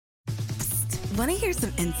Want to hear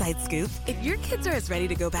some inside scoop? If your kids are as ready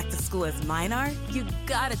to go back to school as mine are, you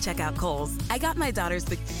gotta check out Kohl's. I got my daughters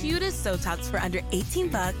the cutest Sotoks for under $18,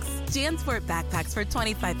 JanSport backpacks for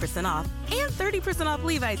 25% off, and 30% off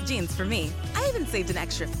Levi's jeans for me. I even saved an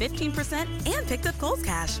extra 15% and picked up Kohl's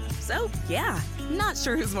cash. So, yeah, not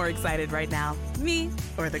sure who's more excited right now, me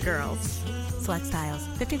or the girls. Select styles.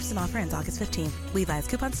 15% off ends August 15th. Levi's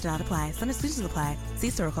coupons do not apply. Some exclusions apply. See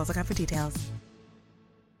store or Kohl's.com for details.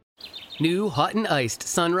 New hot and iced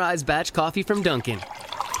Sunrise Batch Coffee from Dunkin'.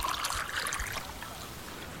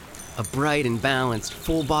 A bright and balanced,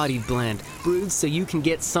 full-bodied blend brewed so you can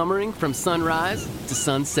get summering from sunrise to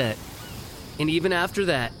sunset. And even after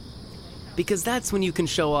that, because that's when you can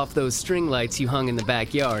show off those string lights you hung in the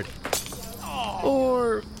backyard.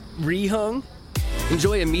 Or rehung.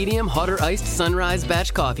 Enjoy a medium, hotter iced Sunrise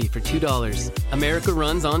Batch Coffee for $2. America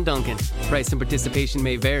runs on Dunkin'. Price and participation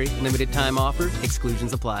may vary. Limited time offer.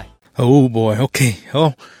 Exclusions apply. Oh boy, okay.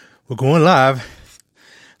 Oh, we're going live.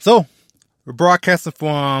 So, we're broadcasting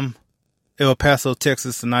from El Paso,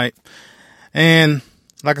 Texas tonight. And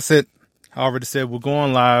like I said, I already said we're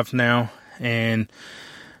going live now. And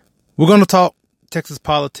we're going to talk Texas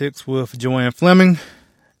politics with Joanne Fleming.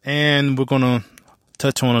 And we're going to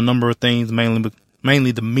touch on a number of things,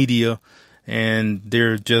 mainly the media and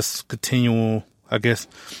their just continual, I guess,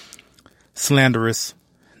 slanderous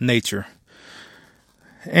nature.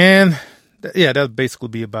 And yeah, that'll basically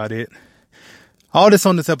be about it. All this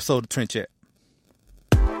on this episode of Trent Chat.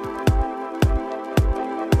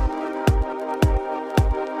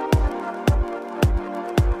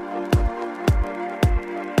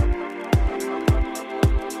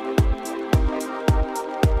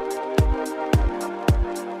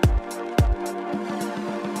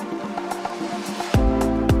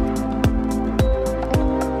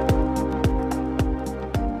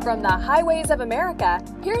 From the highways of America,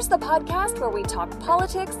 here's the podcast where we talk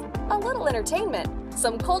politics, a little entertainment,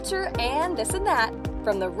 some culture, and this and that,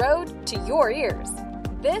 from the road to your ears.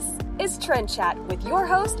 This is Trent Chat with your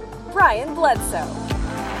host, Brian Bledsoe.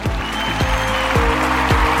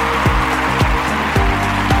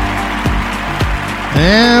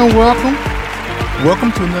 And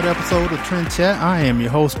welcome to another episode of Trent Chat. I am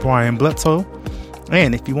your host, Brian Bledsoe.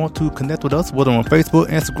 And if you want to connect with us, whether on Facebook,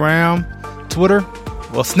 Instagram, Twitter,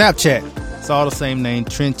 or Snapchat, it's all the same name,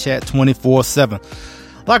 Trent Chat 24/7.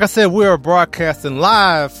 Like I said, we are broadcasting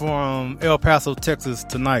live from El Paso, Texas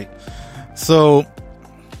tonight. So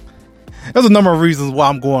there's a number of reasons why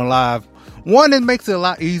I'm going live. One, it makes it a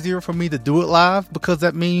lot easier for me to do it live because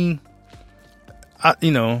that means, I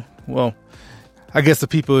guess the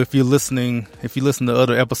people, if you listen to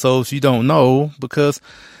other episodes, you don't know because,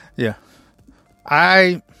 yeah,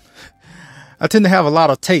 I tend to have a lot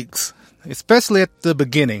of takes, especially at the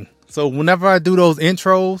beginning. So whenever I do those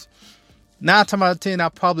intros, 9 times out of 10,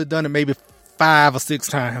 I've probably done it maybe 5 or 6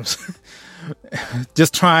 times.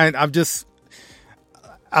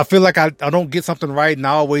 I feel like I don't get something right and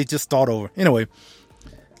I always just start over. Anyway,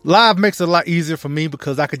 live makes it a lot easier for me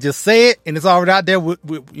because I could just say it and it's already out there.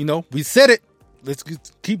 We said it. Let's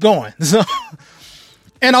keep going. So,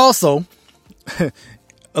 and also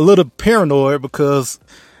a little paranoid because,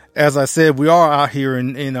 as I said, we are out here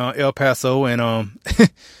in El Paso, and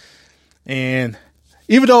and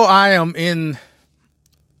even though I am in,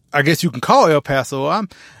 I guess you can call El Paso,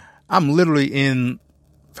 I'm literally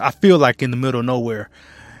I feel like in the middle of nowhere.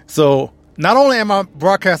 So not only am I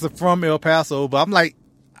broadcasting from El Paso, but I'm like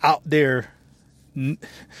out there.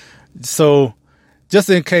 So just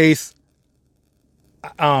in case,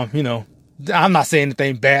 I'm not saying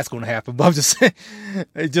anything bad's going to happen, but I'm just saying,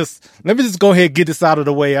 let me just go ahead and get this out of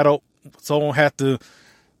the way. I don't have to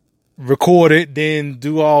record it, then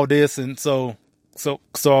do all this. And so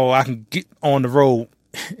I can get on the road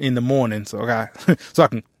in the morning. So I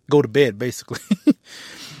can go to bed basically.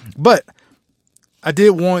 But I did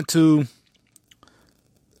want to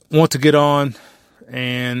get on,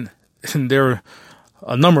 and there are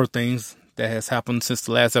a number of things that has happened since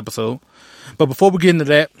the last episode. But before we get into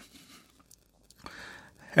that,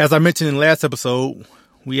 as I mentioned in the last episode,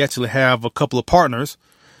 we actually have a couple of partners,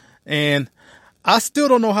 and I still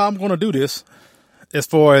don't know how I'm going to do this as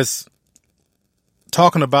far as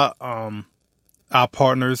talking about our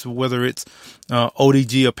partners, whether it's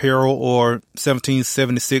ODG Apparel or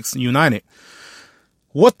 1776 United.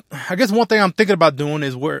 I guess one thing I'm thinking about doing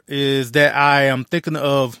is that I am thinking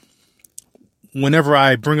of, whenever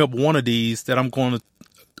I bring up one of these, that I'm going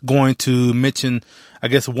to mention, I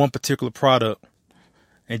guess, one particular product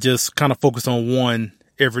and just kind of focus on one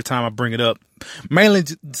every time I bring it up. Mainly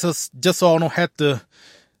just so I don't have to,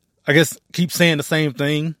 I guess, keep saying the same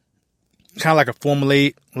thing. Kind of like a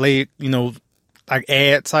formulaic, like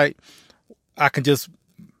ad type, I can just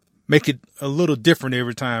make it a little different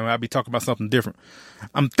every time. I'll be talking about something different.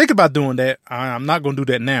 I'm thinking about doing that. I'm not going to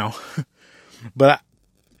do that now, but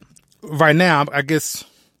right now, I guess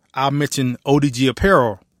I'll mention ODG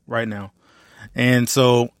Apparel right now. And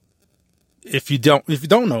so if you don't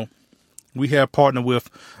know, we have partnered with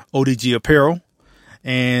ODG Apparel,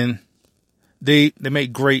 and they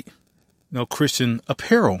make great, Christian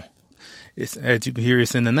apparel. It's, as you can hear,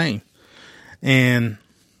 it's in the name. And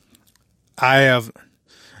I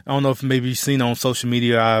don't know if maybe you've seen on social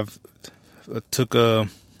media, I've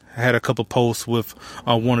had a couple posts with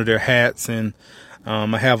one of their hats, and I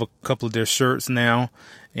have a couple of their shirts now,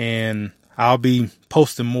 and I'll be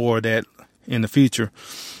posting more of that in the future.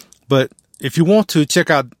 But if you want to check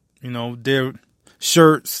out, their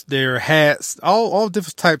shirts, their hats, all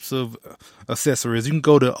different types of accessories, you can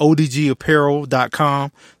go to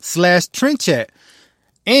odgapparel.com/trendchat.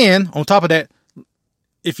 And on top of that,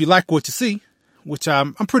 if you like what you see, which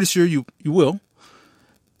I'm pretty sure you will,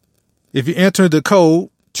 if you enter the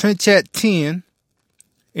code TrendChat10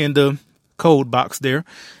 in the code box there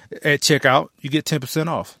at checkout, you get 10%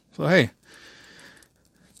 off. So, hey,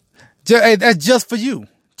 that's just for you.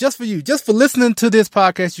 Just for you. Just for listening to this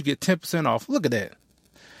podcast, you get 10% off. Look at that.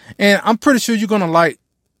 And I'm pretty sure you're going to like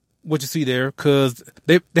what you see there, because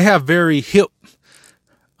they have very hip,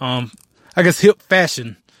 hip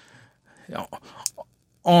fashion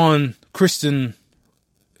on Christian,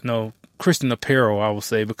 Christian apparel, I would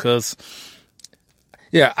say, because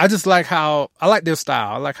I just like I like their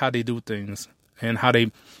style. I like how they do things and how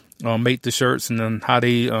they make the shirts, and then how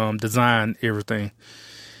they design everything.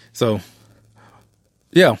 So,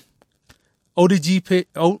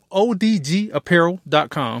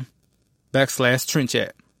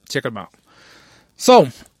 odgapparel.com/trendchat. Check them out. So,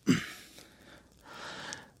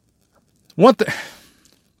 one thing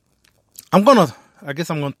I'm going to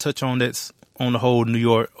touch on this, on the whole New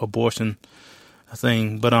York abortion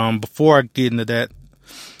thing. But before I get into that,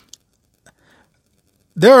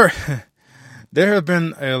 there have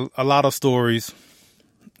been a lot of stories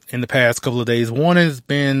in the past couple of days. One has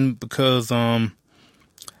been because of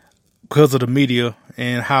the media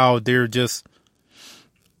and how they're just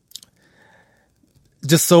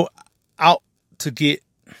so out to get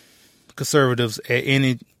conservatives at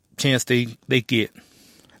any chance they get.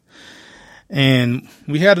 And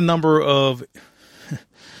we had a number of,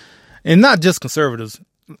 and not just conservatives,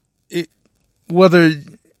 whether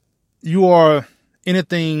you are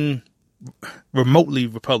anything remotely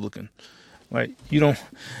Republican, like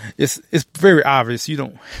it's very obvious you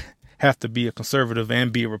don't have to be a conservative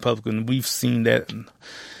and be a Republican. We've seen that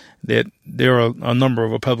there are a number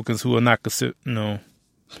of Republicans who are not would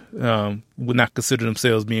not consider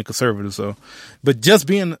themselves being conservative. So, but just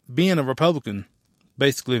being a Republican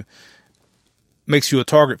basically makes you a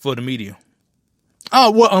target for the media. Oh,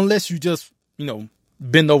 well, unless you just,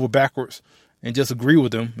 bend over backwards and just agree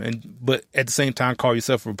with them, but at the same time call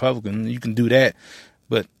yourself a Republican. You can do that,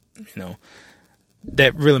 but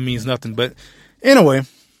that really means nothing. But anyway,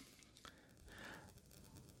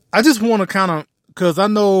 I just want to because I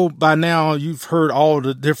know by now you've heard all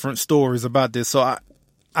the different stories about this, so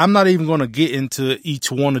I'm not even going to get into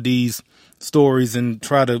each one of these stories and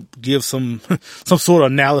try to give some sort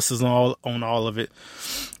of analysis on all of it.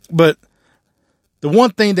 But the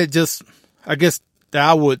one thing that just, I guess, that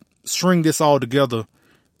I would string this all together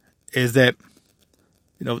is that,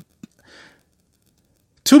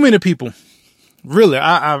 too many people, really,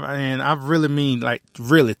 I really mean like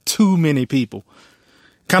really too many people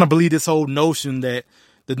kind of believe this whole notion that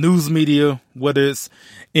the news media, whether it's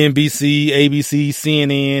NBC, ABC,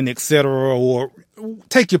 CNN, etc., or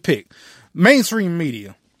take your pick, mainstream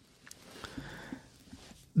media,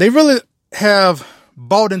 they really have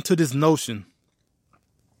bought into this notion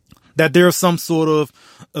that there's some sort of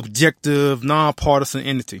objective, nonpartisan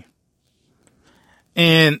entity.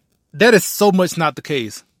 And that is so much not the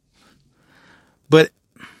case. But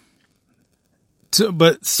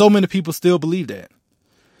so many people still believe that.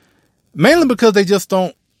 Mainly because they just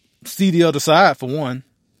don't see the other side, for one.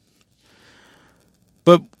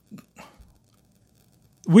 But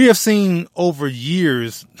we have seen over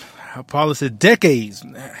years, I'll probably say decades,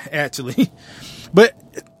 actually, but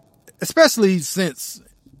especially since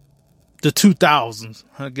the 2000s,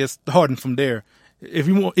 I guess, starting from there. If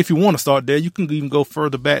you want to start there, you can even go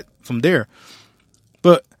further back from there.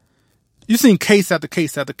 But you've seen case after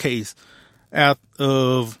case after case out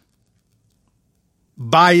of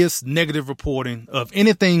biased, negative reporting of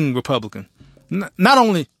anything Republican. Not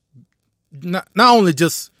only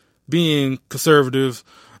just being conservative,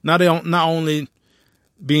 not only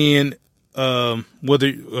being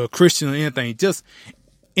whether Christian or anything, just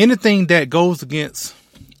anything that goes against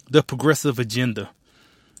the progressive agenda,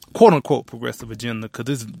 quote unquote progressive agenda,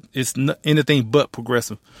 because it's not anything but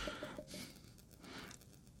progressive.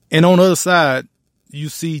 And on the other side, you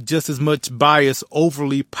see just as much bias,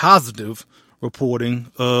 overly positive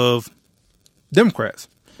reporting of Democrats.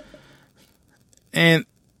 And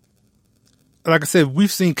like I said,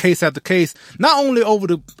 we've seen case after case, not only over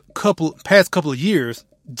the past couple of years,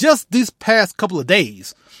 just these past couple of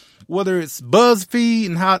days, whether it's BuzzFeed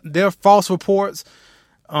and how their false reports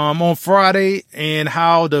on Friday, and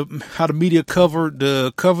how the media covered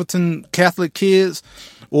the Covington Catholic kids,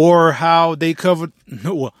 or how they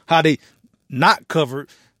not covered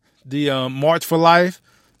the March for Life.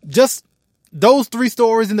 Just those three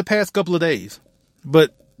stories in the past couple of days.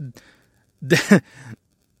 But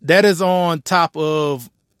that is on top of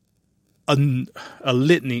a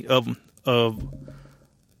litany of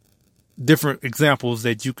different examples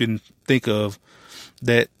that you can think of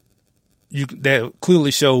that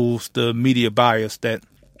clearly shows the media bias that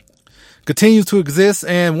continues to exist.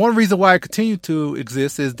 And one reason why it continues to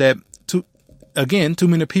exist is that too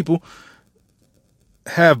many people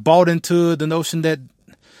have bought into the notion that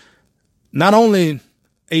not only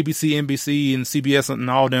ABC, NBC, and CBS and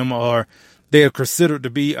all of them they are considered to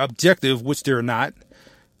be objective, which they're not.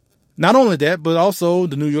 Not only that, but also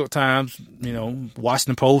the New York Times,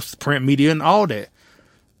 Washington Post, print media, and all that.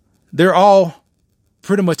 They're all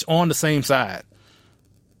pretty much on the same side.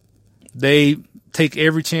 They take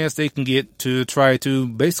every chance they can get to try to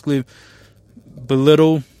basically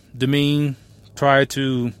belittle, demean, try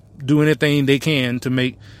to do anything they can to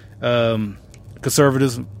make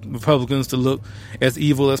conservatives, Republicans to look as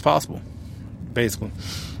evil as possible, basically.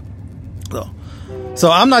 So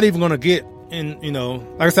I'm not even going to get in,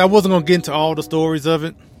 like I said, I wasn't going to get into all the stories of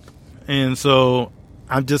it. And so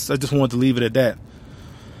I just wanted to leave it at that.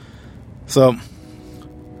 So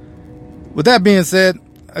with that being said,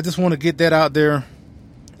 I just want to get that out there.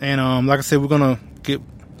 And like I said, we're going to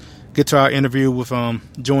get to our interview with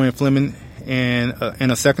Joanne Fleming in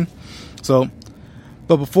a second. So,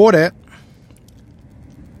 but before that,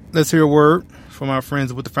 let's hear a word from our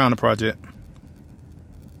friends with the Founding Project.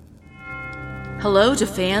 Hello to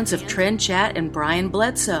fans of Trend Chat and Brian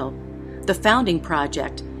Bledsoe. The Founding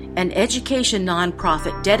Project, an education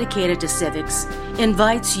nonprofit dedicated to civics,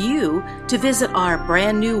 invites you to visit our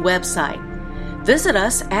brand new website. Visit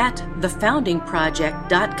us at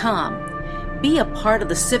thefoundingproject.com. Be a part of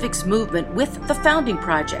the civics movement with The Founding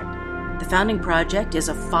Project. The Founding Project is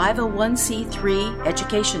a 501c3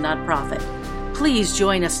 education nonprofit. Please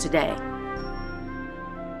join us today.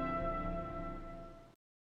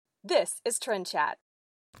 This is Trend Chat.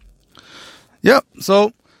 Yep.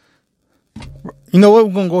 So, you know what?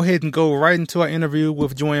 We're going to go ahead and go right into our interview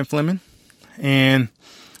with Joanne Fleming. And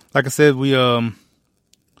like I said, we're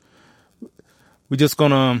just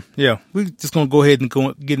going to go ahead and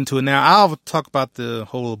get into it now. I'll talk about the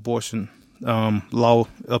whole abortion law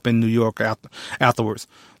up in New York afterwards.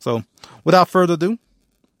 So without further ado,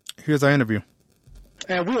 here's our interview.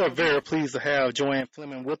 And we are very pleased to have Joanne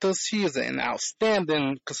Fleming with us. She is an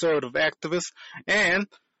outstanding conservative activist and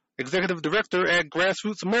executive director at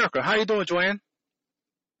Grassroots America. How are you doing, Joanne?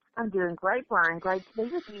 I'm doing great, Brian. Great to be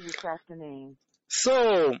with you this afternoon.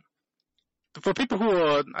 So, for people who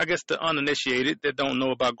are, I guess, the uninitiated that don't know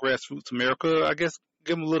about Grassroots America, I guess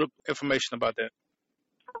give them a little information about that.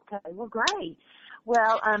 Okay, well, great.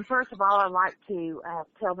 Well, first of all, I'd like to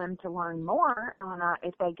tell them to learn more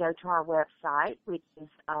if they go to our website, which is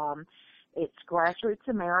it's Grassroots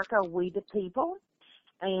America, We the People,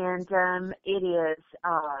 and it is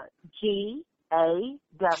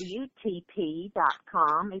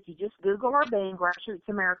GAWTP.com. If you just Google our being, Grassroots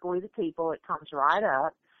America, We the People, it comes right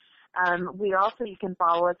up. You can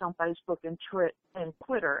follow us on Facebook and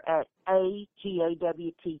Twitter at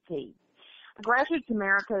AGAWTP. Grassroots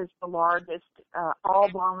America is the largest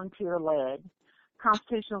all-volunteer-led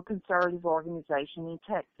constitutional conservative organization in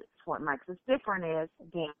Texas. What makes us different is,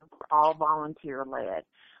 again, we're all volunteer-led.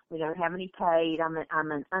 We don't have any paid. I'm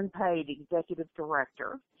an unpaid executive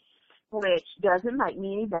director, which doesn't make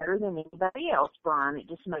me any better than anybody else, Brian. It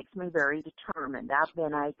just makes me very determined. I've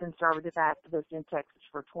been a conservative activist in Texas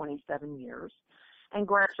for 27 years, and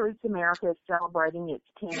Grassroots America is celebrating its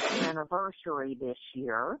 10th anniversary this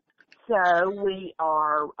year. So we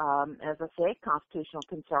are, as I said, constitutional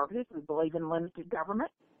conservatives. We believe in limited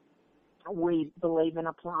government. We believe in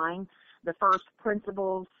applying the first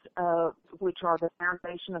principles, which are the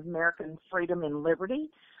foundation of American freedom and liberty,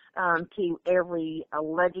 to every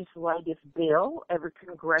legislative bill, every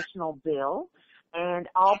congressional bill and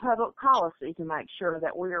all public policy to make sure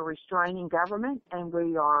that we are restraining government and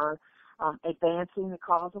we are advancing the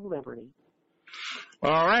cause of liberty.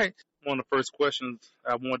 All right. One of the first questions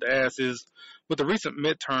I wanted to ask is, with the recent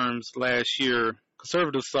midterms last year,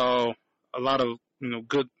 conservatives saw a lot of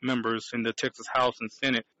good members in the Texas House and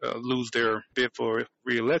Senate lose their bid for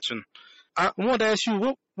re-election. I wanted to ask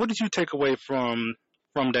you, what did you take away from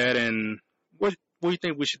that, and what do you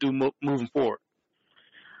think we should do moving forward?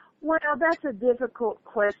 Well, that's a difficult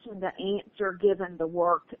question to answer given the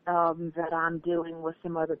work that I'm doing with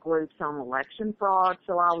some other groups on election fraud.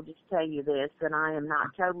 So I will just tell you this, that I am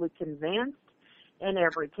not totally convinced in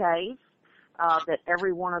every case that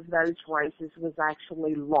every one of those races was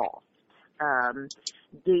actually lost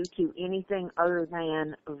due to anything other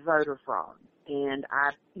than voter fraud. And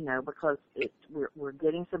because we're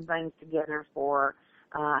getting some things together for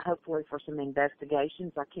hopefully for some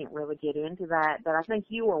investigations. I can't really get into that, but I think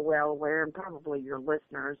you are well aware, and probably your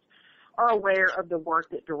listeners are aware of the work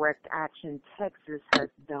that Direct Action Texas has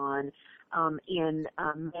done in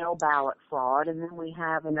mail ballot fraud. And then we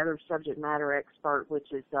have another subject matter expert,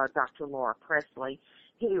 which is Dr. Laura Presley,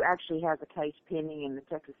 who actually has a case pending in the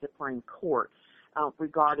Texas Supreme Court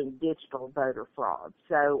regarding digital voter fraud.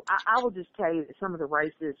 So I will just tell you that some of the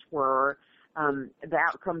races were the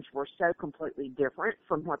outcomes were so completely different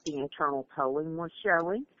from what the internal polling was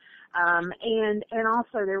showing. And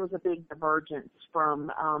also there was a big divergence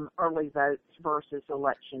from early votes versus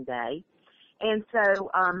election day. And so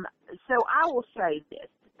I will say this.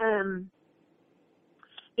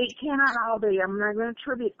 It cannot all be, I'm not going to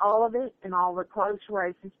attribute all of it and all the close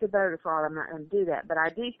races to voter fraud. I'm not going to do that. But I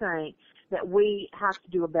do think that we have to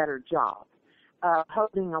do a better job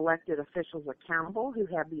holding elected officials accountable who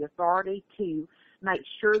have the authority to make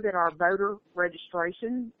sure that our voter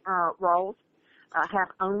registration rolls have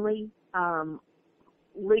only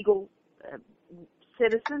legal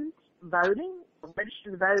citizens voting,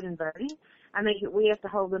 registered to vote and voting. I think that we have to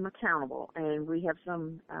hold them accountable, and we have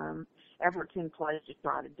some efforts in place to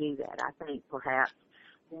try to do that. I think perhaps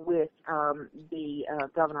with the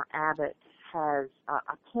Governor Abbott has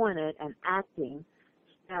appointed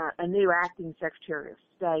a new acting Secretary of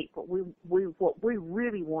State. What we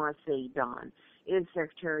really want to see done is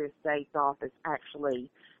Secretary of State's office actually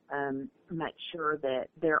make sure that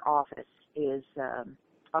their office is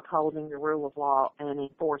upholding the rule of law and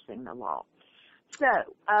enforcing the law. So,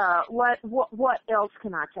 what else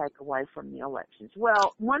can I take away from the elections?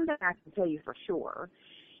 Well, one thing I can tell you for sure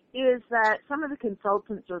is that some of the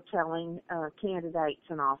consultants are telling candidates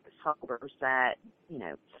and office holders that,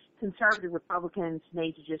 conservative Republicans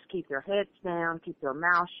need to just keep their heads down, keep their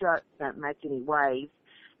mouths shut, don't make any waves.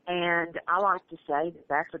 And I like to say that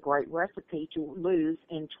that's a great recipe to lose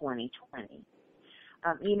in 2020.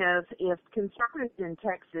 If conservatives in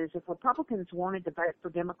Texas, if Republicans wanted to vote for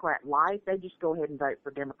Democrat light, they just go ahead and vote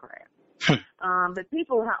for Democrat. But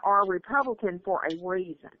people are Republican for a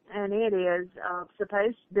reason, and it is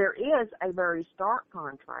there is a very stark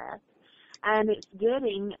contrast, and it's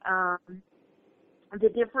getting the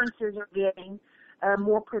differences are getting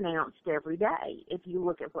more pronounced every day. If you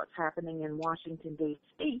look at what's happening in Washington,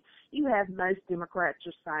 D.C., you have most Democrats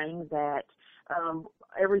are saying that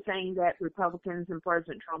everything that Republicans and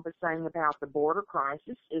President Trump is saying about the border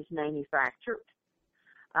crisis is manufactured.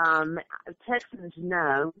 Texans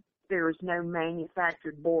know there is no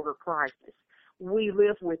manufactured border crisis. We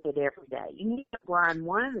live with it every day. You know, Brian,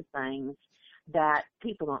 one of the things that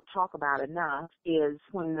people don't talk about enough is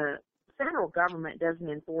when the federal government doesn't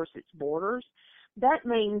enforce its borders, that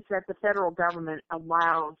means that the federal government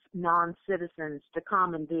allows non-citizens to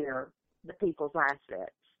commandeer the people's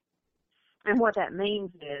assets. And what that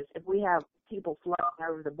means is if we have people floating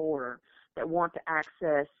over the border that want to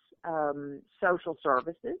access social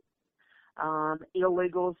services,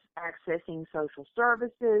 illegals accessing social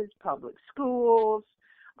services, public schools,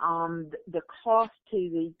 the cost to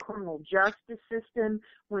the criminal justice system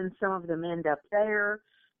when some of them end up there,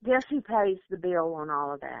 guess who pays the bill on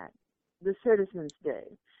all of that? The citizens do.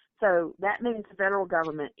 So that means the federal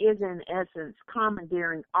government is, in essence,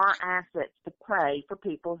 commandeering our assets to pay for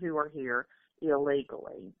people who are here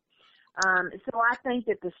illegally. So I think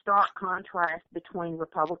that the stark contrast between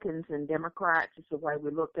Republicans and Democrats is the way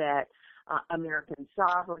we look at American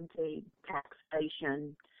sovereignty,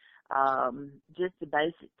 taxation, just the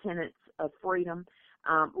basic tenets of freedom,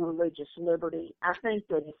 religious liberty. I think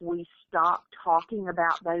that if we stop talking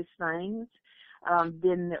about those things,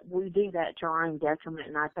 then we do that to our own detriment,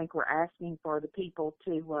 and I think we're asking for the people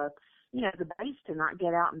to, the base to not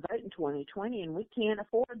get out and vote in 2020, and we can't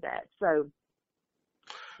afford that. So,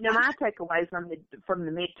 my takeaway from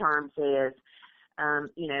the midterms is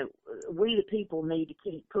We the people need to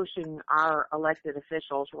keep pushing our elected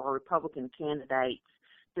officials or our Republican candidates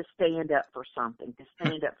to stand up for something, to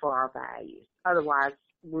stand up for our values. Otherwise,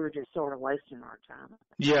 we're just sort of wasting our time.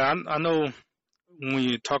 Yeah, I know when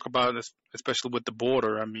you talk about this, especially with the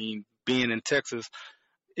border, I mean, being in Texas,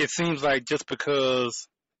 it seems like just because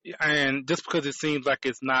it seems like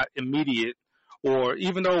it's not immediate, or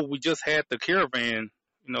even though we just had the caravan,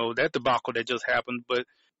 that debacle that just happened, but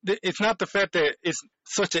it's not the fact that it's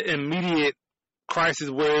such an immediate crisis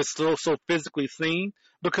where it's so physically seen,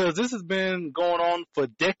 because this has been going on for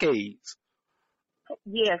decades.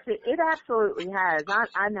 Yes, it absolutely has.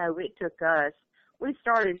 I know it took us. We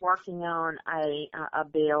started working on a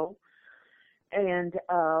bill and,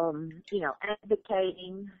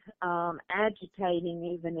 agitating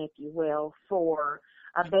even, if you will, for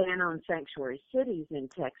a ban on sanctuary cities in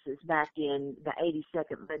Texas back in the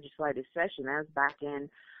 82nd legislative session. That was back in,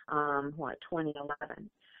 2011.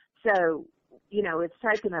 So, it's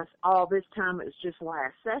taken us all this time. It was just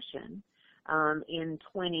last session, in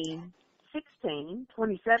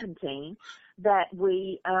 2017, that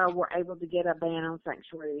we were able to get a ban on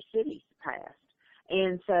sanctuary cities passed.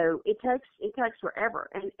 And so it takes forever.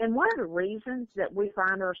 And one of the reasons that we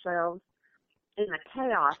find ourselves in the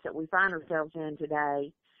chaos that we find ourselves in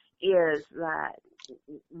today is that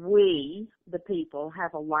we, the people,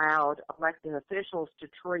 have allowed elected officials to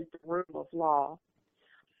treat the rule of law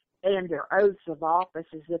and their oaths of office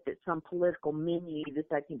as if it's some political menu that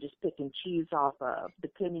they can just pick and choose off of,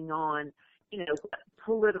 depending on, what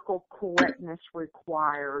political correctness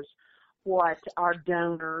requires, what our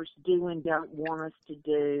donors do and don't want us to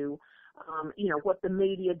do, what the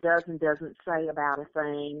media does and doesn't say about a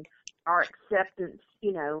thing, our acceptance,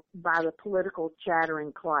 by the political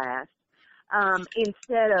chattering class,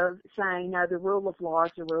 instead of saying, no, the rule of law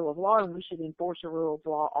is the rule of law and we should enforce the rule of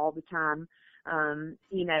law all the time, no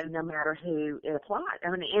matter who it applies.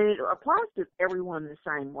 And it applies to everyone the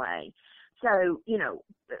same way. So,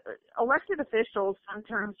 elected officials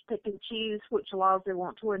sometimes pick and choose which laws they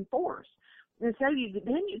want to enforce. And so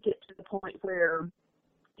then you get to the point where,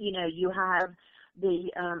 you have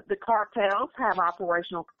the cartels have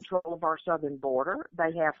operational control of our southern border.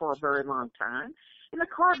 They have for a very long time. And the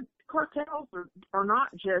cartels are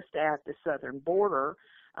not just at the southern border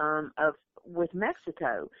with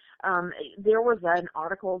Mexico. There was an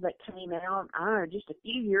article that came out, I don't know, just a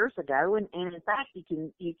few years ago, and in fact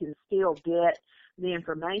you can still get the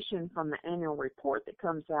information from the annual report that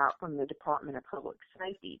comes out from the Department of Public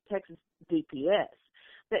Safety, Texas DPS,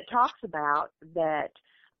 that talks about that,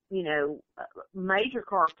 major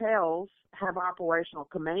cartels have operational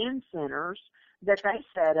command centers that they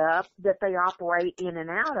set up, that they operate in and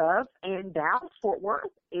out of, and Dallas-Fort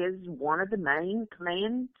Worth is one of the main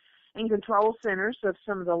command and control centers of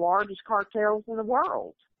some of the largest cartels in the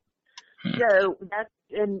world. So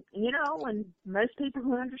and most people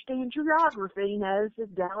who understand geography knows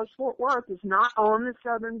that Dallas-Fort Worth is not on the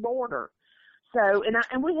southern border. So,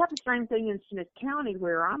 and we have the same thing in Smith County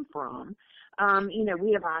where I'm from.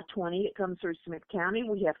 We have I-20 that comes through Smith County.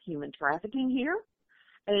 We have human trafficking here,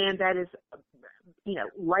 and that is,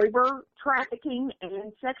 labor trafficking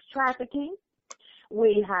and sex trafficking.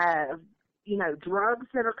 We have, drugs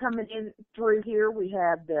that are coming in through here. We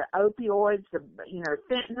have the opioids, the,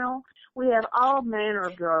 fentanyl. We have all manner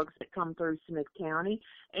of drugs that come through Smith County,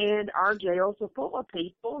 and our jails are full of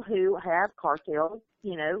people who have cartels,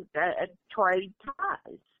 that trade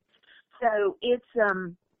ties. So it's,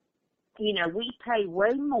 we pay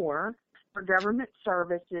way more for government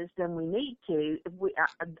services than we need to.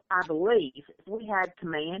 I believe if we had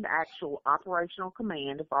actual operational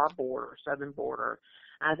command of our border, southern border,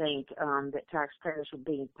 I think that taxpayers would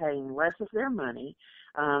be paying less of their money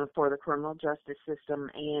for the criminal justice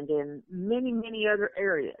system and in many, many other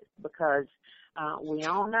areas, because we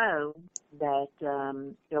all know that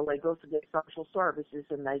illegals get social services,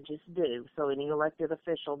 and they just do. So any elected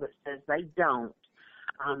official that says they don't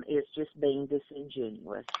is just being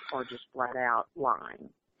disingenuous or just flat out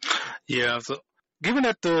lying. Yeah. So, given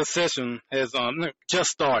that the session has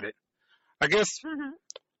just started, I guess. Mm-hmm.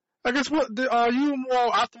 I guess are you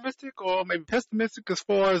more optimistic or maybe pessimistic as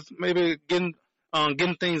far as maybe getting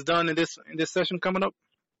things done in this session coming up?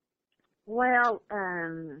 Well,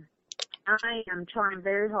 I am trying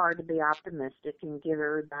very hard to be optimistic and give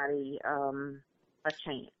everybody a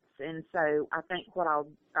chance. And so I think what I'll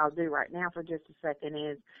do right now for just a second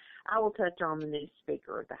is I will touch on the new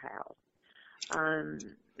Speaker of the House.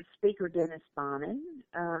 Speaker Dennis Bonnen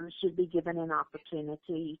should be given an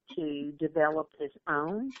opportunity to develop his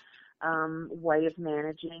own way of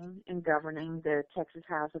managing and governing the Texas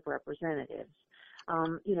House of Representatives.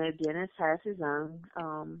 Dennis has his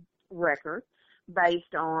own record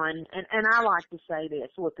based on, and I like to say this: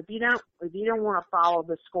 look, if you don't want to follow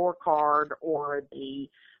the scorecard or the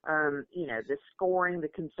scoring, the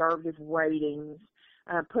conservative ratings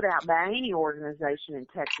put out by any organization in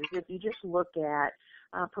Texas, if you just look at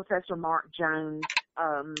Professor Mark Jones'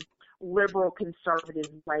 liberal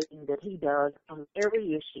conservative rating that he does on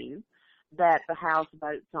every issue that the House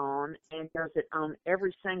votes on, and does it on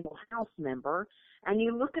every single House member, and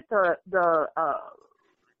you look at the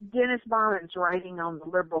Dennis Bonin's rating on the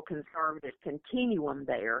liberal conservative continuum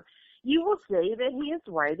there, you will see that he is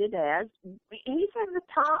rated as, he's in the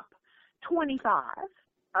top 25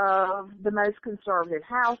 of the most conservative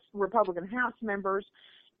Republican House members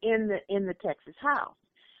in the Texas House.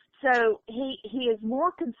 So he is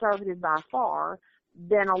more conservative by far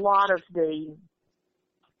than a lot of the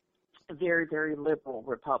very, very liberal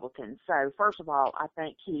Republicans. So first of all, I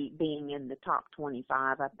think he being in the top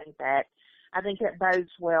 25, I think that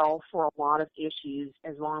bodes well for a lot of issues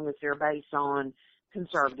as long as they're based on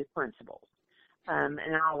conservative principles. And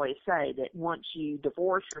I always say that once you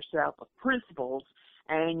divorce yourself of principles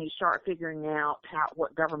and you start figuring out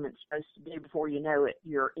what government's supposed to do, before you know it,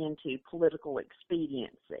 you're into political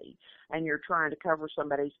expediency and you're trying to cover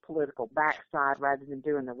somebody's political backside rather than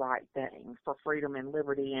doing the right thing for freedom and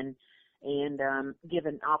liberty and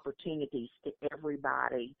giving opportunities to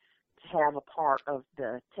everybody to have a part of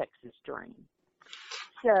the Texas dream.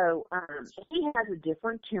 So he has a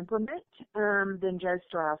different temperament than Joe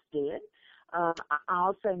Straus did. I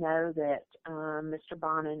also know that Mr.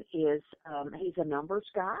 Bonin is he's a numbers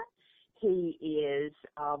guy. He is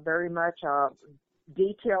very much a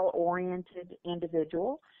detail-oriented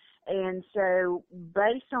individual. And so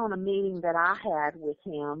based on a meeting that I had with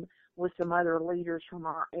him with some other leaders from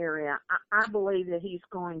our area, I believe that he's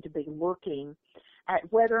going to be looking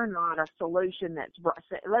at whether or not a solution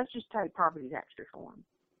let's just take property tax reform.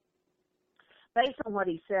 Based on what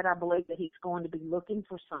he said, I believe that he's going to be looking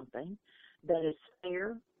for something that is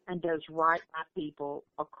fair and does right by people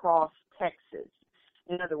across Texas.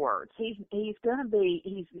 In other words, he's going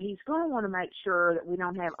to want to make sure that we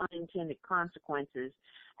don't have unintended consequences,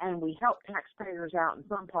 and we help taxpayers out in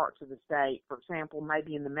some parts of the state, for example,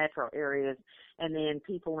 maybe in the metro areas, and then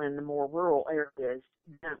people in the more rural areas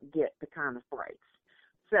don't get the kind of breaks.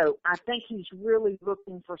 So I think he's really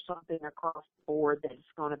looking for something across the board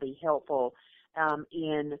that's going to be helpful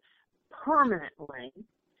in permanently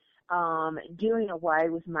doing away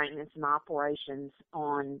with maintenance and operations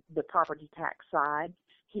on the property tax side.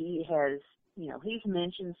 He has, he's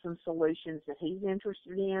mentioned some solutions that he's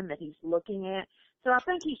interested in, that he's looking at. So I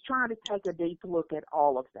think he's trying to take a deep look at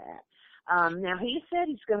all of that. Now, he said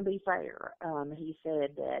he's going to be fair. He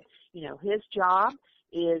said that, his job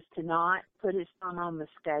is to not put his thumb on the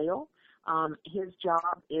scale. His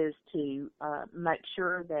job is to make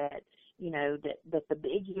sure that, that the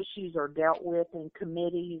big issues are dealt with in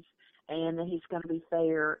committees, and that he's going to be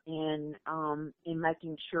fair in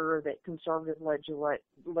making sure that conservative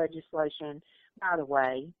legislation, by the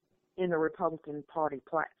way, in the Republican Party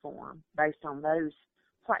platform, based on those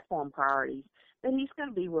platform priorities, that he's going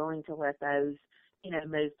to be willing to let those,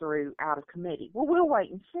 move through out of committee. Well, we'll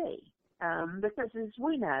wait and see, because as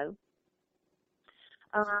we know,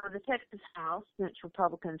 the Texas House, since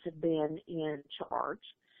Republicans have been in charge,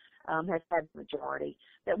 has had the majority,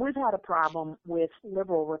 that we've had a problem with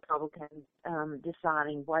liberal Republicans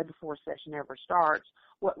deciding way before session ever starts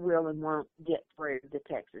what will and won't get through the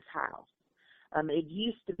Texas House. It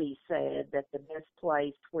used to be said that the best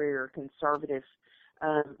place where conservative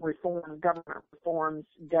government reforms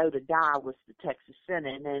go to die was the Texas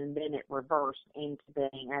Senate, and then it reversed into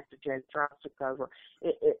being, after Joe Straus took over,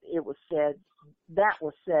 it was said, that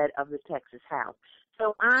was said of the Texas House.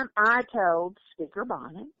 So I told Speaker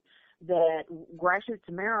Bonin that Grassroots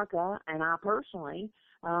America, and I personally,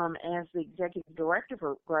 as the executive director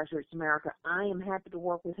for Grassroots America, I am happy to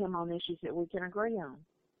work with him on issues that we can agree on.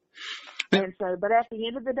 And so, but at the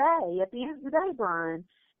end of the day, Brian,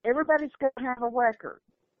 everybody's going to have a record.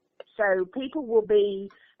 So people will be,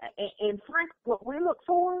 and frankly, what we look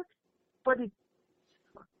for,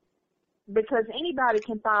 because anybody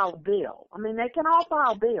can file a bill. I mean, they can all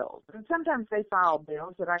file bills. And sometimes they file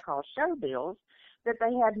bills that I call show bills that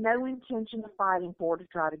they had no intention of fighting for to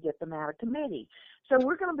try to get them out of committee. So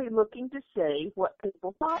we're going to be looking to see what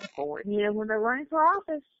people fought for. And, when they're running for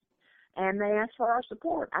office and they ask for our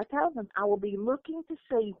support, I tell them, I will be looking to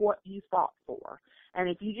see what you fought for. And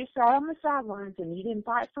if you just sat on the sidelines and you didn't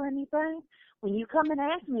fight for anything, when you come and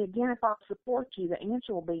ask me again if I'll support you, the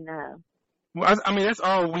answer will be no. Well, I mean, that's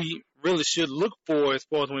all we really should look for as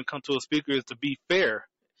far as when it comes to a speaker, is to be fair.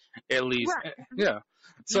 at least. Right. Yeah.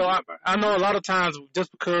 So I know a lot of times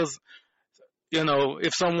just because,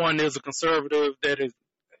 if someone is a conservative that is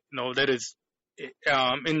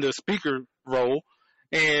in the speaker role,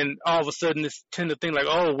 and all of a sudden they tend to think like,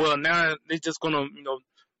 oh, well, now they're just going to,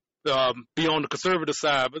 be on the conservative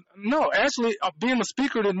side. But no, actually, being a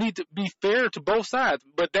speaker, they need to be fair to both sides.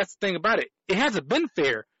 But that's the thing about it. It hasn't been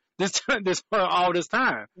fair all this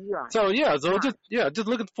time. Right. So yeah, Right. just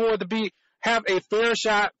looking forward to have a fair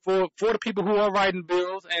shot for the people who are writing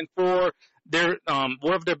bills and for their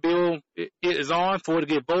whatever their bill is on, for it to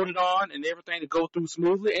get voted on and everything to go through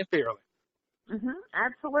smoothly and fairly.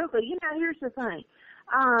 Absolutely. Here's the thing.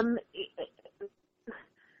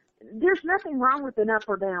 There's nothing wrong with an up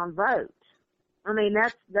or down vote. I mean,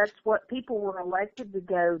 that's what people were elected to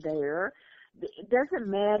go there. It doesn't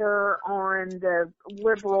matter on the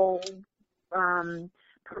liberal,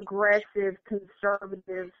 progressive,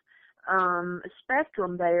 conservative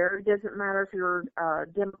spectrum there. It doesn't matter if you're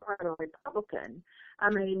Democrat or Republican. I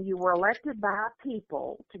mean, you were elected by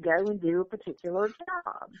people to go and do a particular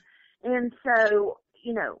job. And so,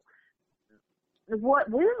 what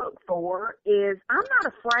we look for is, I'm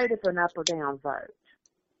not afraid of an up or down vote.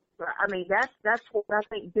 I mean, that's what I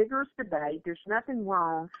think, vigorous debate. There's nothing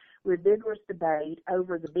wrong with vigorous debate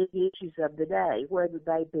over the big issues of the day, whether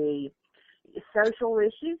they be social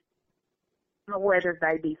issues or whether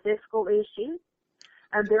they be fiscal issues.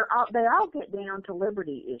 And they all get down to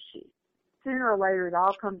liberty issues. Sooner or later, it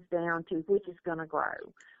all comes down to which is going to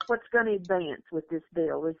grow. What's going to advance with this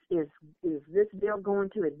bill? Is this bill going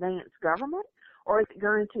to advance government, or is it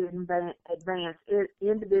going to advance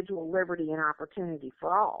individual liberty and opportunity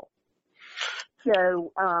for all?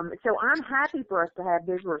 So I'm happy for us to have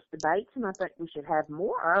vigorous debates, and I think we should have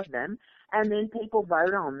more of them, and then people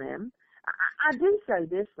vote on them. I do say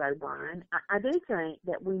this, though, Brian. I do think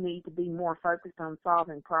that we need to be more focused on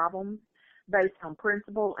solving problems based on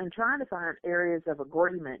principle and trying to find areas of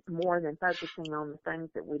agreement more than focusing on the things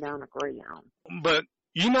that we don't agree on. But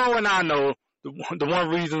and I know the one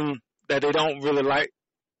reason that they don't really like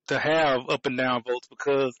to have up and down votes,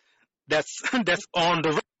 because that's on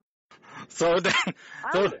the so they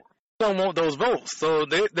don't want those votes. So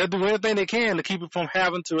they do everything they can to keep it from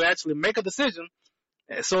having to actually make a decision,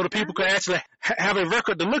 so the people can actually have a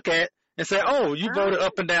record to look at and say, oh, you voted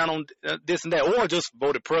up and down on this and that, or just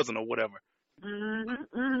voted present or whatever.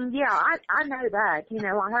 Yeah, I know that.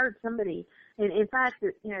 I heard somebody, and in fact,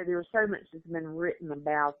 there was so much that's been written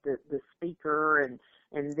about the speaker and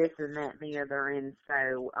this and that and the other, and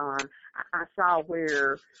so I saw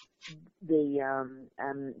where the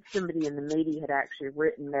somebody in the media had actually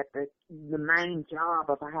written that the main job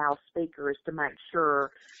of a House Speaker is to make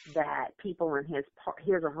sure that people in his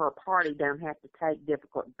or her party don't have to take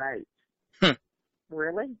difficult votes.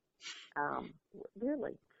 Really?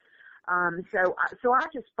 Really? So I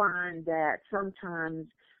just find that sometimes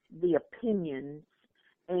the opinions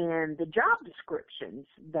and the job descriptions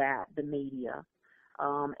that the media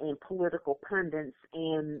and political pundits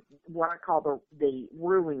and what I call the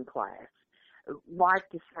ruling class like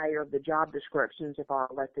to say are the job descriptions of our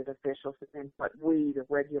elected officials, and what we, the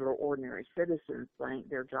regular, ordinary citizens, think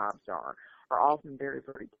their jobs are often very,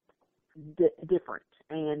 very different,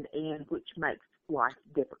 and which makes life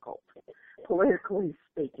difficult, politically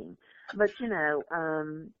speaking. But, they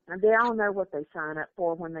all know what they sign up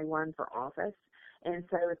for when they run for office. And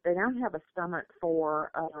so if they don't have a stomach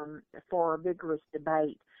for a vigorous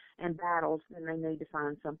debate and battles, then they need to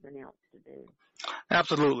find something else to do.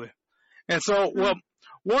 Absolutely. And so, well,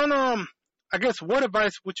 I guess, what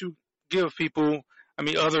advice would you give people?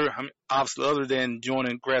 Obviously, other than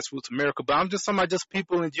joining Grassroots America, but I'm just talking about just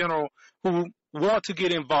people in general who want to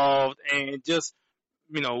get involved and just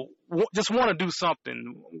want to do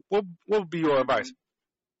something. What would be your advice?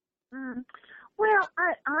 Well,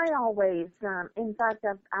 I always, in fact,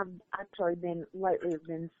 I've actually been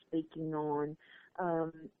speaking on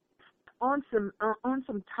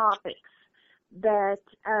some topics that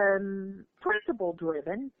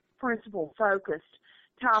principle-driven, principle-focused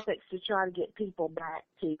topics to try to get people back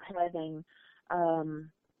to having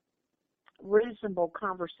reasonable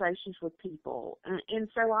conversations with people, and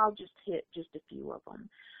so I'll just hit just a few of them.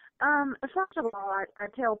 First of all, I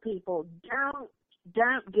tell people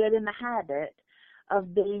don't get in the habit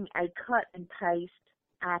of being a cut and paste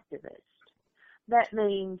activist. That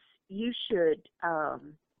means you should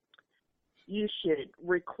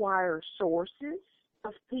require sources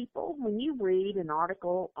of people. When you read an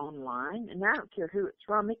article online, and I don't care who it's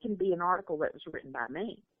from, it can be an article that was written by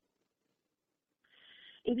me.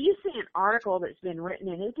 If you see an article that's been written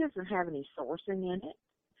and it doesn't have any sourcing in it,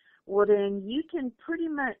 well, then you can pretty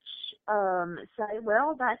much say,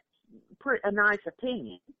 well, that's a nice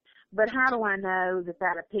opinion, but how do I know that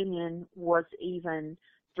that opinion was even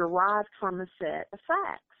derived from a set of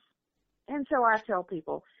facts? And so I tell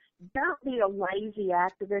people, don't be a lazy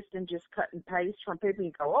activist and just cut and paste from people.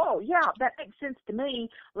 You go, oh, yeah, that makes sense to me.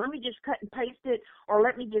 Let me just cut and paste it, or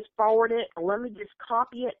let me just forward it, or let me just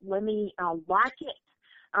copy it. Let me like it.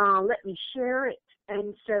 Let me share it.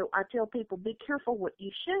 And so I tell people, be careful what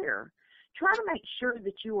you share. Try to make sure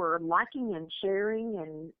that you are liking and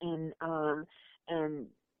sharing and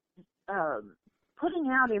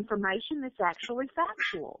putting out information that's actually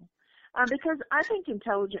factual. Because I think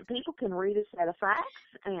intelligent people can read a set of facts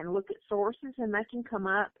and look at sources, and they can come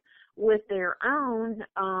up with their own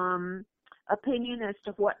opinion as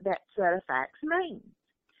to what that set of facts means.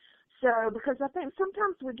 So, because I think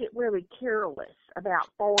sometimes we get really careless about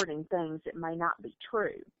forwarding things that may not be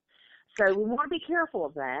true. So we want to be careful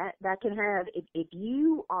of that. That can have, if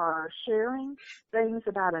you are sharing things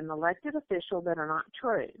about an elected official that are not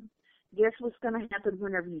true, guess what's going to happen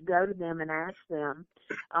whenever you go to them and ask them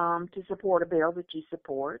to support a bill that you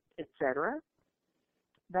support, etc.?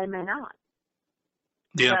 They may not.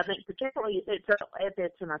 Yeah. So I think particularly if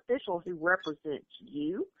it's an official who represents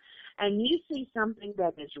you, and you see something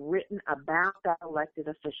that is written about that elected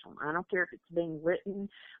official. I don't care if it's being written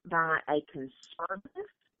by a conservative,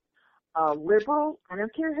 a liberal, I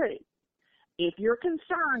don't care who. If you're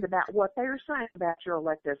concerned about what they're saying about your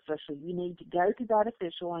elected official, you need to go to that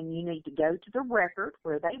official and you need to go to the record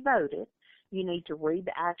where they voted. You need to read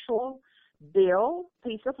the actual bill,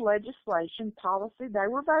 piece of legislation, policy they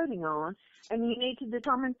were voting on, and you need to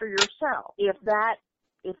determine for yourself if that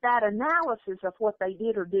analysis of what they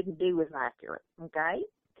did or didn't do is accurate, okay?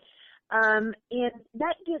 And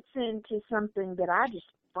that gets into something that I just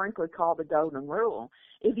frankly call the golden rule.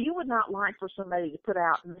 If you would not like for somebody to put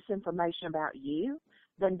out misinformation about you,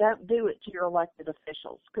 then don't do it to your elected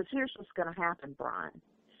officials. Because here's what's going to happen, Brian.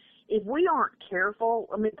 If we aren't careful,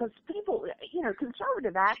 I mean, because people,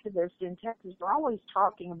 conservative activists in Texas are always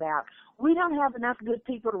talking about, we don't have enough good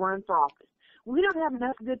people to run for office. We don't have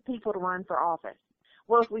enough good people to run for office.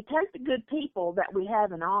 Well, if we take the good people that we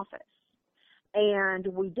have in office and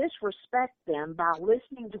we disrespect them by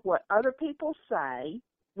listening to what other people say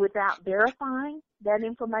without verifying that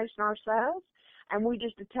information ourselves, and we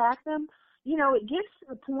just attack them, it gets to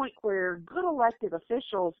the point where good elected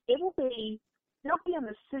officials, they'll be in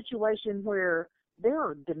a situation where there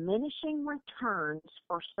are diminishing returns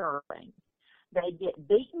for serving. They get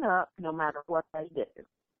beaten up no matter what they do.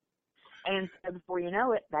 And so before you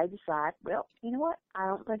know it, they decide, well, you know what, I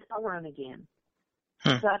don't think I'll run again.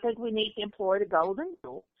 So I think we need to employ the golden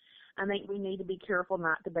rule. I think we need to be careful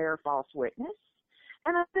not to bear false witness.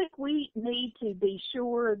 And I think we need to be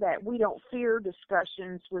sure that we don't fear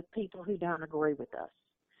discussions with people who don't agree with us.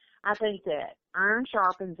 I think that iron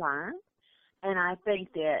sharpens iron, and I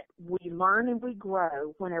think that we learn and we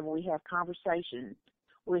grow whenever we have conversations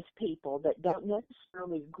with people that don't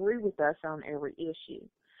necessarily agree with us on every issue.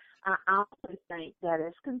 I also think that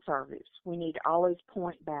as conservatives, we need to always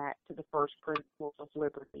point back to the first principles of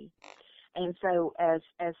liberty. And so as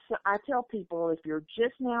I tell people, if you're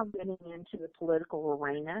just now getting into the political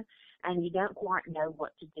arena and you don't quite know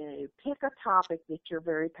what to do, pick a topic that you're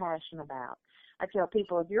very passionate about. I tell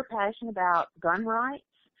people, if you're passionate about gun rights,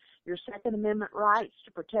 your Second Amendment rights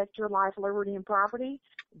to protect your life, liberty, and property,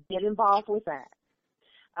 get involved with that.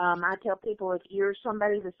 I tell people, if you're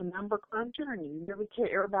somebody that's a number cruncher and you really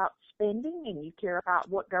care about spending and you care about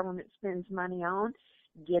what government spends money on,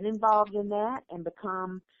 get involved in that and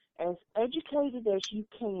become as educated as you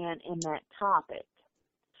can in that topic.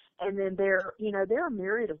 And then there are a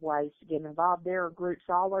myriad of ways to get involved. There are groups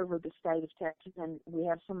all over the state of Texas, and we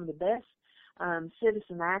have some of the best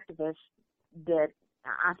citizen activists that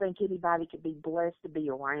I think anybody could be blessed to be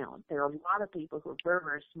around. There are a lot of people who are very,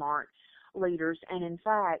 very smart leaders, and in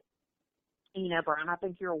fact, Brian, I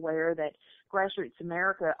think you're aware that Grassroots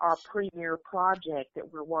America, our premier project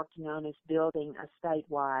that we're working on, is building a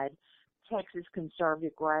statewide Texas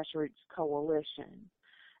Conservative Grassroots Coalition.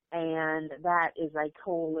 And that is a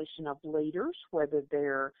coalition of leaders, whether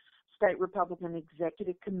they're state Republican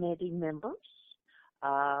Executive Committee members,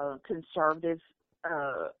 conservative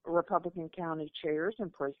Republican county chairs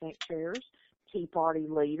and precinct chairs, Tea Party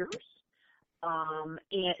leaders,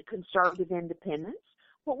 and conservative independents.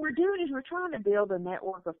 What we're doing is we're trying to build a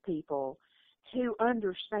network of people who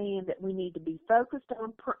understand that we need to be focused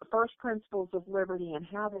on first principles of liberty and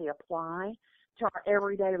how they apply to our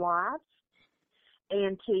everyday lives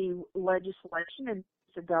and to legislation and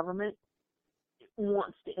the government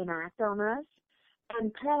wants to enact on us.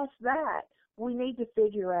 And past that, we need to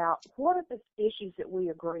figure out what are the issues that we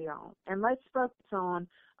agree on, and let's focus on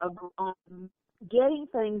getting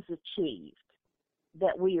things achieved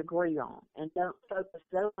that we agree on, and don't focus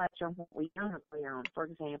so much on what we don't agree on. For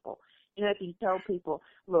example, if you tell people,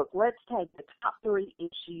 look, let's take the top 3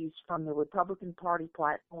 issues from the Republican Party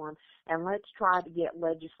platform and let's try to get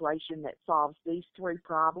legislation that solves these 3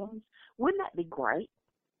 problems, wouldn't that be great?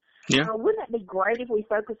 Yeah. Wouldn't it be great if we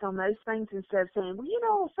focus on those things instead of saying,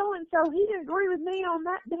 well, so-and-so, he didn't agree with me on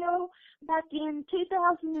that bill back in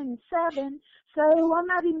 2007, so I'm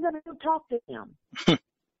not even going to go talk to him.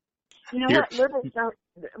 You know what?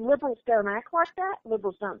 Liberals don't act like that.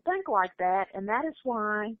 Liberals don't think like that, and that is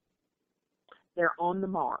why they're on the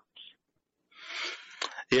march.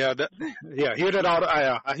 Yeah, I hear that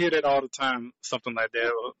I hear that all the time, something like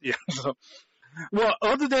that. Yeah. Well,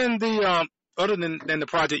 other than the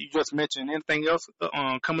project you just mentioned, anything else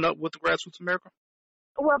coming up with the Grassroots America?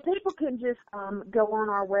 Well, people can just go on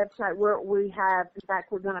our website where we have, in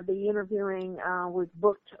fact, we're going to be interviewing, we've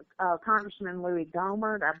booked Congressman Louis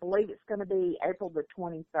Gohmert. I believe it's going to be April the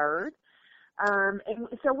 23rd. And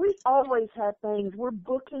so we always have things. We're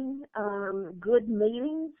booking good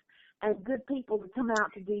meetings and good people to come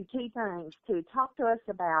out to do 2 things, to talk to us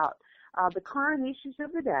about the current issues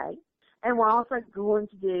of the day. And we're also going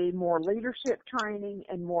to do more leadership training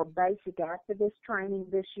and more basic activist training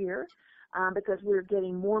this year. Because we're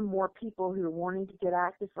getting more and more people who are wanting to get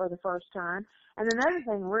active for the first time. And another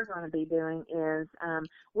thing we're going to be doing is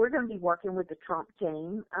we're going to be working with the Trump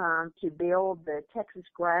team to build the Texas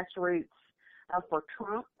Grassroots for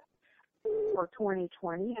Trump for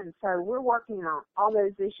 2020. And so we're working on all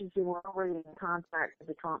those issues, and we're already in contact with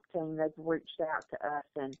the Trump team. They've reached out to us,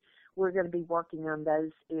 and we're going to be working on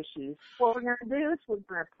those issues. What we're going to do is we're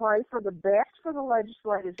going to pray for the best for the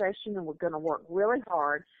legislative session, and we're going to work really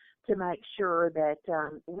hard to make sure that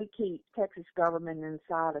we keep Texas government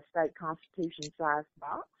inside a state constitution-sized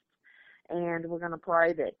box. And we're going to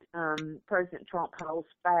pray that President Trump holds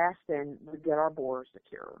fast and we get our border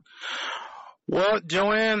secure. Well,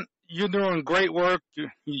 Joanne, you're doing great work.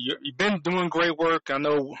 You've been doing great work. I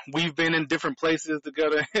know we've been in different places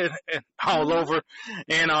together and all over.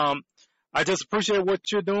 And I just appreciate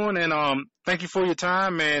what you're doing. And thank you for your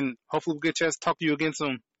time. And hopefully we'll get a chance to talk to you again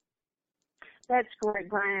soon. That's great,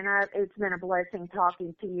 Brian. It's been a blessing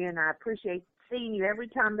talking to you, and I appreciate seeing you every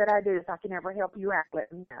time that I do. If I can ever help you out, let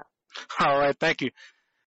me know. All right. Thank you.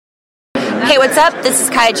 Hey, what's up? This is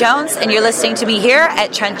Kai Jones, and you're listening to me here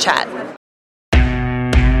at Trent Chat.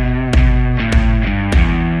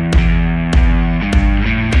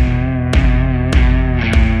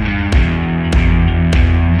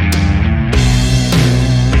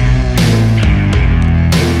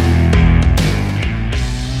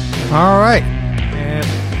 All right. And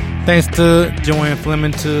thanks to Joanne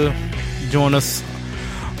Fleming to join us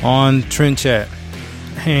on Trend Chat.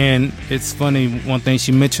 And it's funny, one thing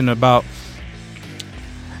she mentioned about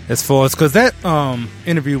as far as, because that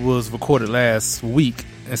interview was recorded last week,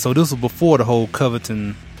 and so this was before the whole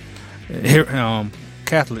Covington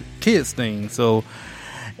Catholic kids thing. So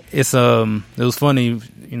it's it was funny,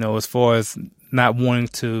 as far as not wanting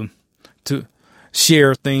to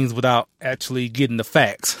share things without actually getting the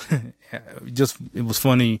facts. It was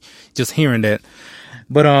funny just hearing that.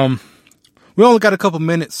 But we only got a couple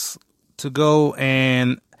minutes to go,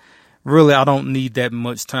 and really I don't need that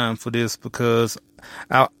much time for this, because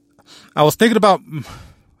I was thinking about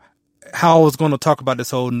how I was going to talk about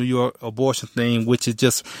this whole New York abortion thing, which is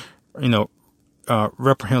just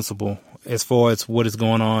reprehensible as far as what is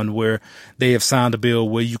going on, where they have signed a bill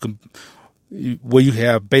where you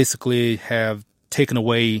have basically have taken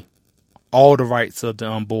away all the rights of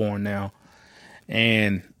the unborn now.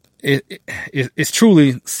 And it's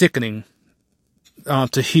truly sickening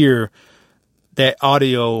to hear that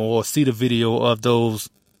audio or see the video of those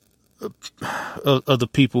of the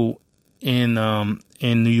people in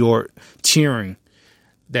New York cheering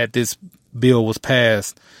that this bill was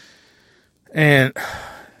passed. And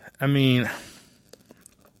I mean,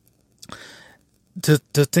 to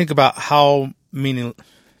think about how many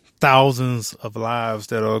thousands of lives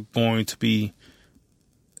that are going to be,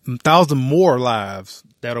 1,000 more lives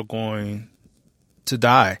that are going to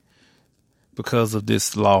die because of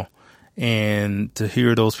this law. And to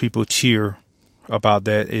hear those people cheer about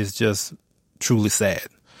that is just truly sad.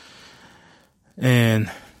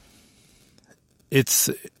 And it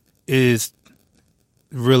is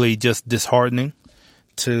really just disheartening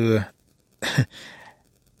to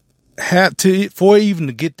for even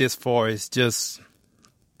to get this far. It's just,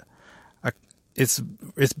 it's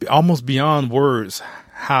almost beyond words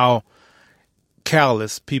how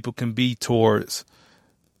callous people can be towards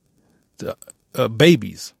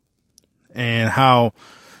babies and how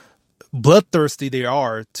bloodthirsty they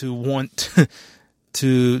are to want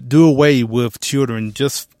to do away with children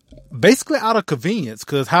just basically out of convenience.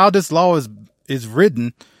 Because how this law is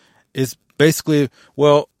written is basically,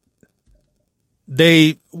 well,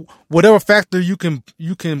 whatever factor you can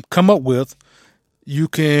come up with, you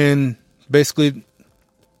can basically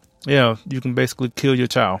kill your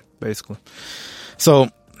child, basically. So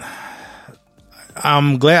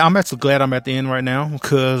I'm actually glad I'm at the end right now,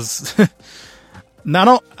 because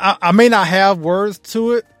I may not have words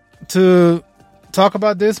to it to talk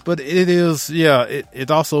about this, but it is,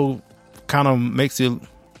 it also kind of makes you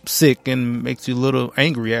sick and makes you a little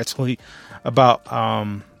angry, actually, about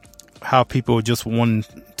how people just want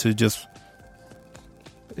to to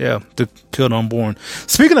kill the unborn.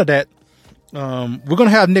 Speaking of that, we're going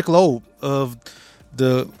to have Nick Loeb of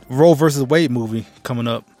the Roe versus Wade movie coming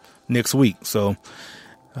up next week. So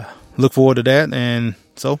look forward to that. And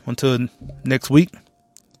so until next week,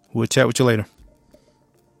 we'll chat with you later.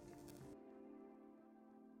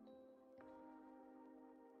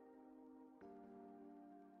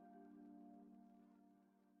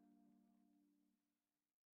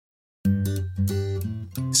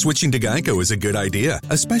 Switching to Geico is a good idea,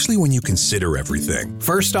 especially when you consider everything.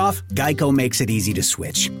 First off, Geico makes it easy to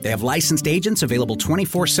switch. They have licensed agents available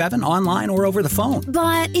 24/7 online or over the phone.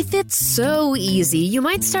 But if it's so easy, you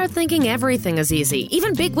might start thinking everything is easy,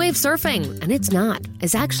 even big wave surfing. And it's not.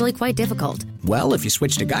 It's actually quite difficult. Well, if you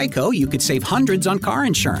switch to Geico, you could save hundreds on car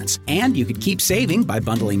insurance. And you could keep saving by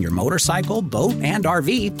bundling your motorcycle, boat, and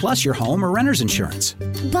RV, plus your home or renter's insurance.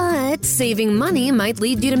 But saving money might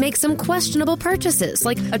lead you to make some questionable purchases,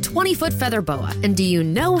 like a 20-foot feather boa. And do you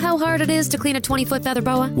know how hard it is to clean a 20-foot feather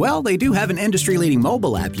boa? Well, they do have an industry-leading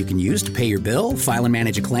mobile app you can use to pay your bill, file and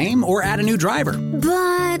manage a claim, or add a new driver.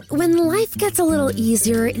 But when life gets a little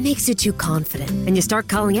easier, it makes you too confident, and you start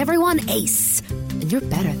calling everyone Ace. And you're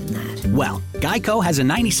better than that. Well, Geico has a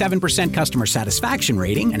 97% customer satisfaction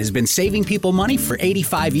rating and has been saving people money for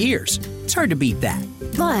 85 years. It's hard to beat that.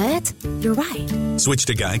 But you're right. Switch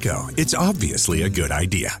to Geico. It's obviously a good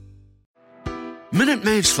idea. Minute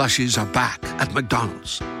Maid slushies are back at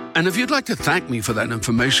McDonald's. And if you'd like to thank me for that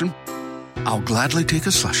information, I'll gladly take a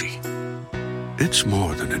slushie. It's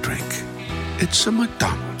more than a drink. It's a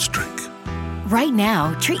McDonald's drink. Right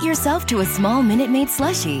now, treat yourself to a small Minute Maid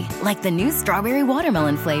slushie, like the new strawberry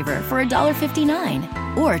watermelon flavor for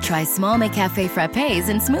 $1.59. Or try small McCafe frappes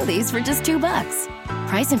and smoothies for just $2.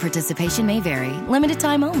 Price and participation may vary. Limited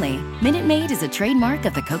time only. Minute Maid is a trademark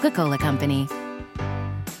of the Coca-Cola Company.